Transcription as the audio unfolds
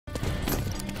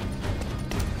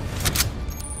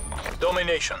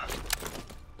Domination.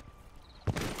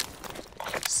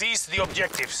 Seize the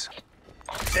objectives.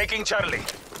 Taking Charlie.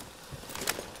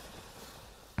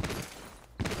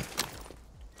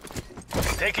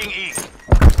 Taking E.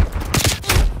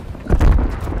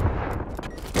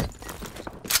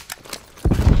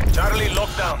 Charlie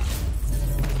locked down.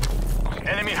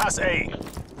 Enemy has A.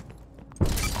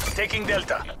 Taking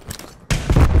Delta.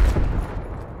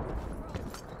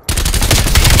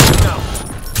 Now.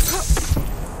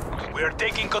 We are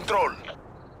taking control.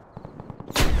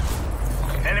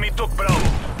 Enemy took Bravo.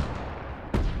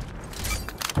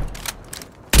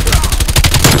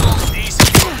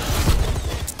 Easy.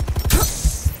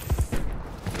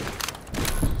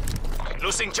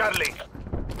 Losing Charlie.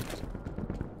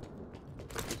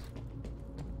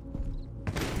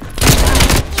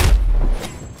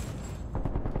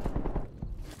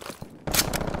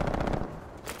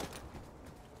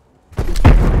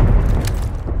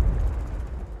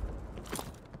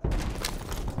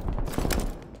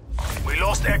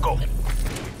 Lost Echo.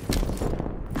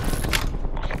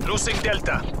 Losing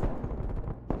Delta.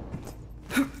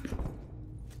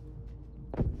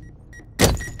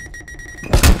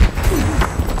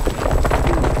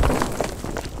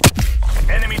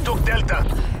 Enemy took Delta.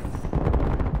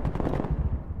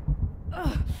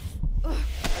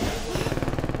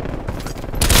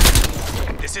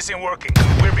 This isn't working.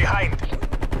 We're behind.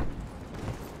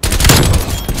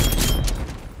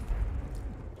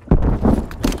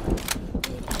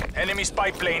 Enemy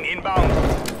spy plane inbound.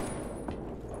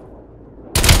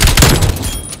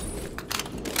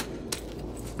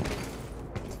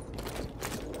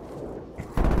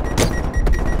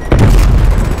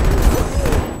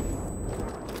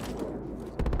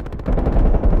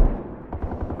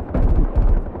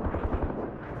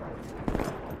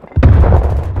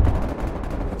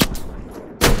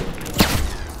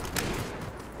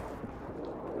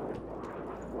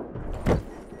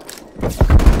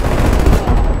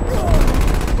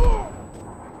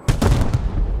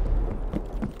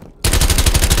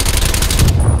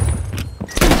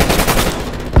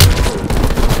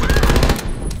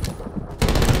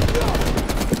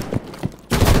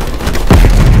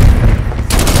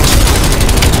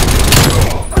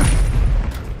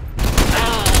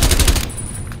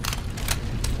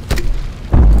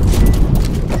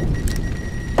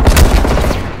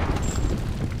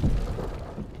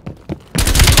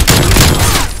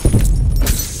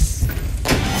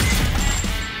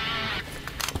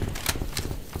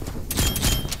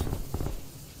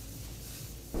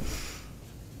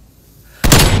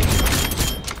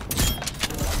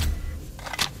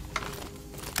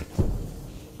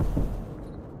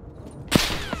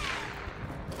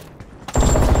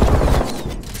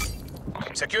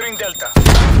 Securing Delta.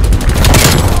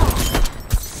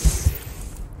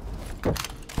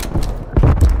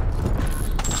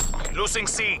 Losing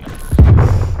C.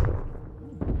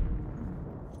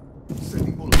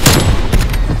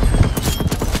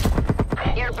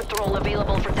 Air patrol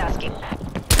available for tasking.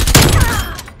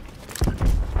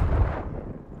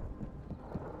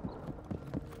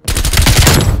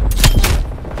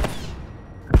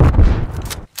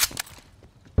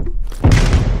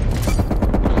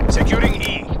 Securing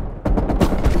E.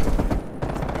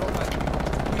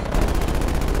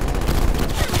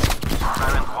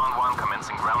 Silent 1-1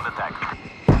 commencing ground attack.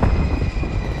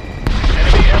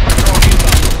 Enemy air patrol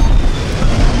inbound.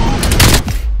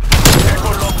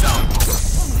 Echo lockdown.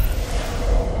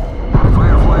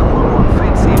 Firefly 1-1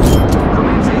 fade safe.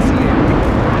 Commence ACM.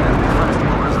 Enemy first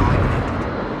movers eliminated.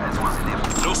 That's positive.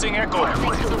 Losing Echo. Thanks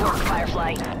for the work,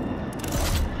 Firefly.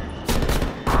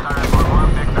 Silent 1-1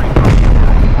 victory.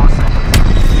 4 seconds.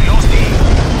 Lost E.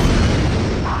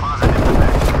 Positive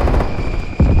attack.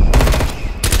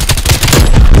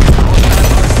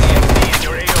 RCMP in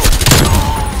your AO.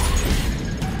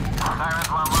 Silent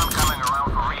 1-1 coming around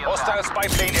for re-attack. Hostile spy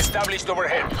plane established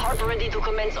overhead. Harbor ready to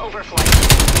commence overflight.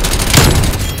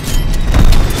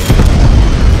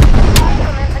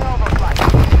 Commencing overflight.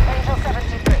 Angel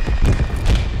 73.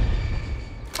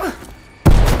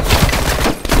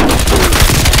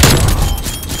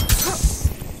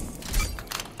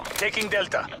 Taking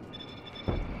Delta.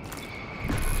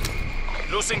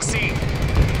 Losing C.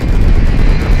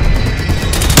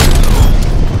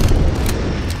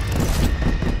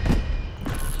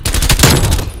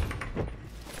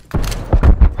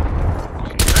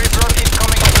 Trade run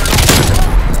incoming under location.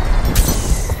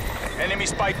 Enemy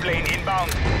spy plane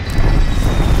inbound.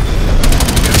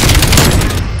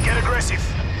 Get aggressive.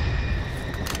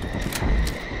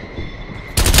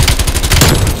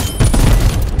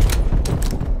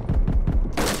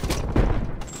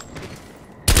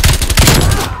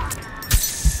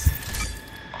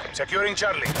 Securing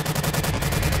Charlie.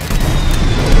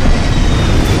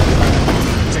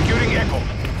 Securing Echo.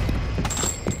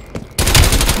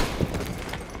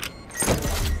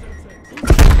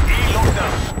 E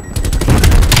lockdown.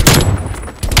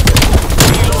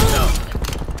 E lockdown.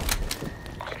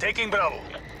 Taking Bravo.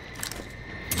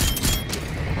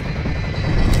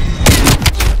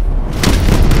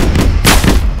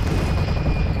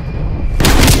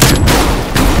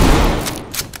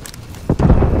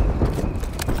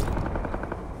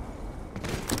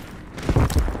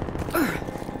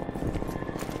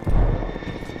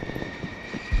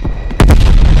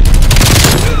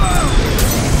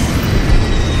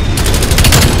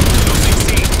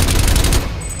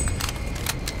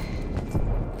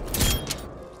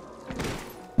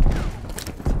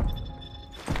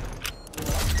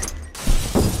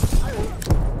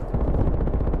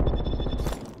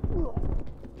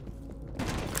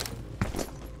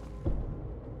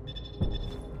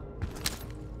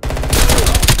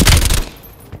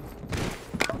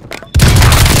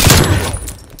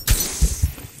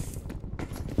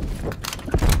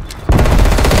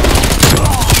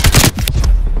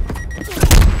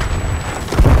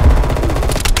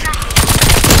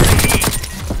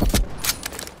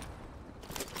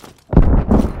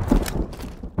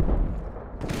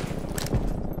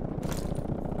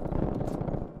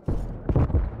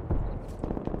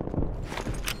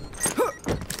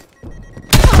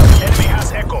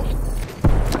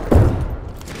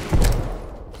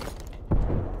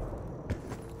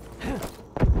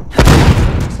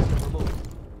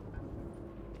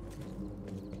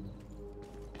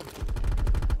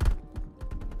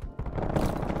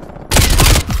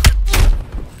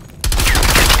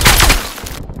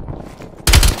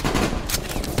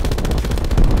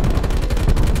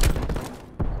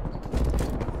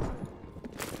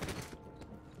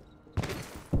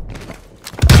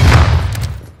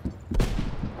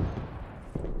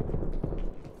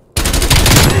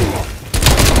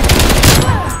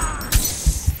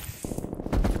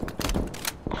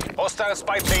 Hostile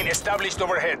spy plane established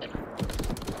overhead.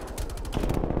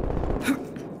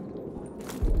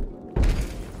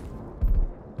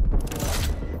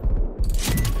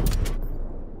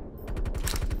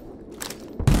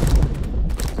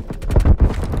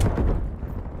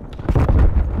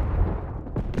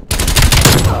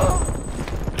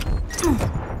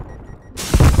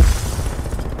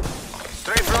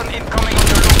 Strafe run incoming on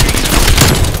your location.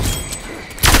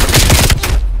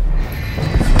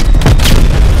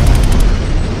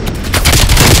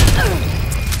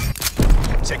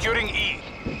 Securing E.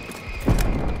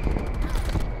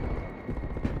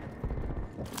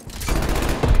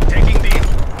 Taking D.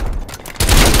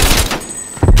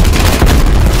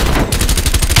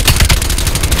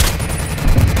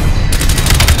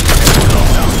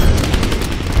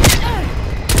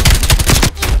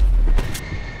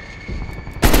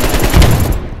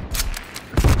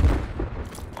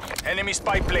 Enemy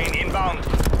spy plane inbound.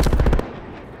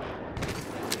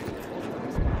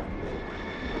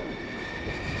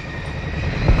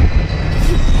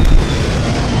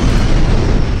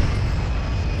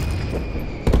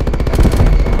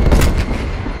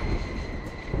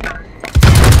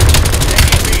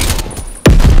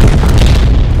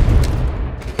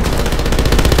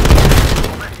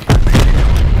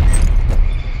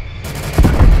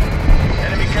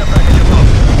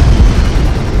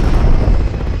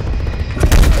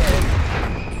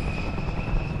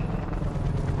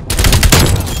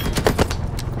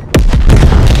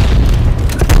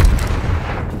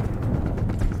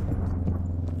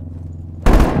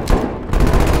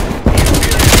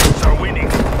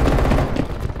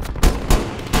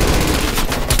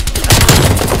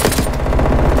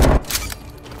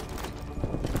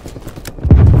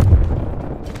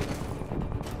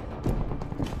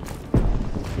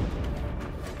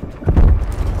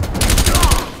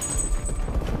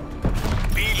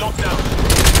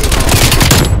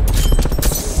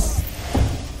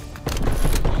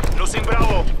 Losing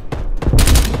Bravo.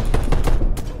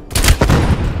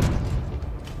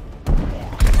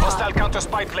 Hostile counter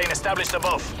spy plane established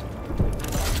above.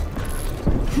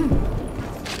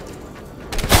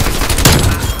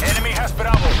 Enemy has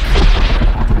Bravo.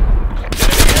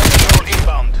 Enemy air control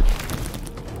inbound.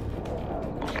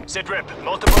 Sitrep,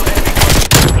 multiple enemy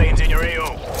planes in your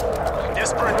AO.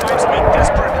 Desperate times mean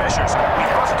desperate measures. We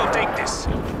have to take this.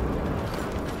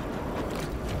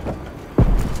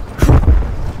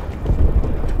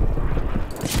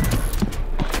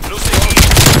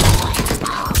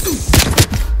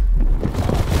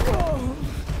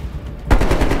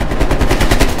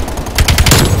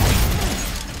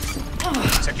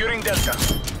 Securing Delta.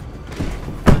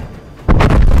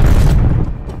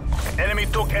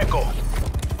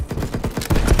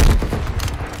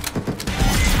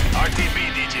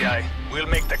 guy. We'll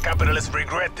make the capitalists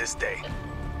regret this day.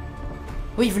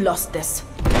 We've lost this.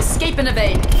 Escape and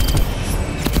evade.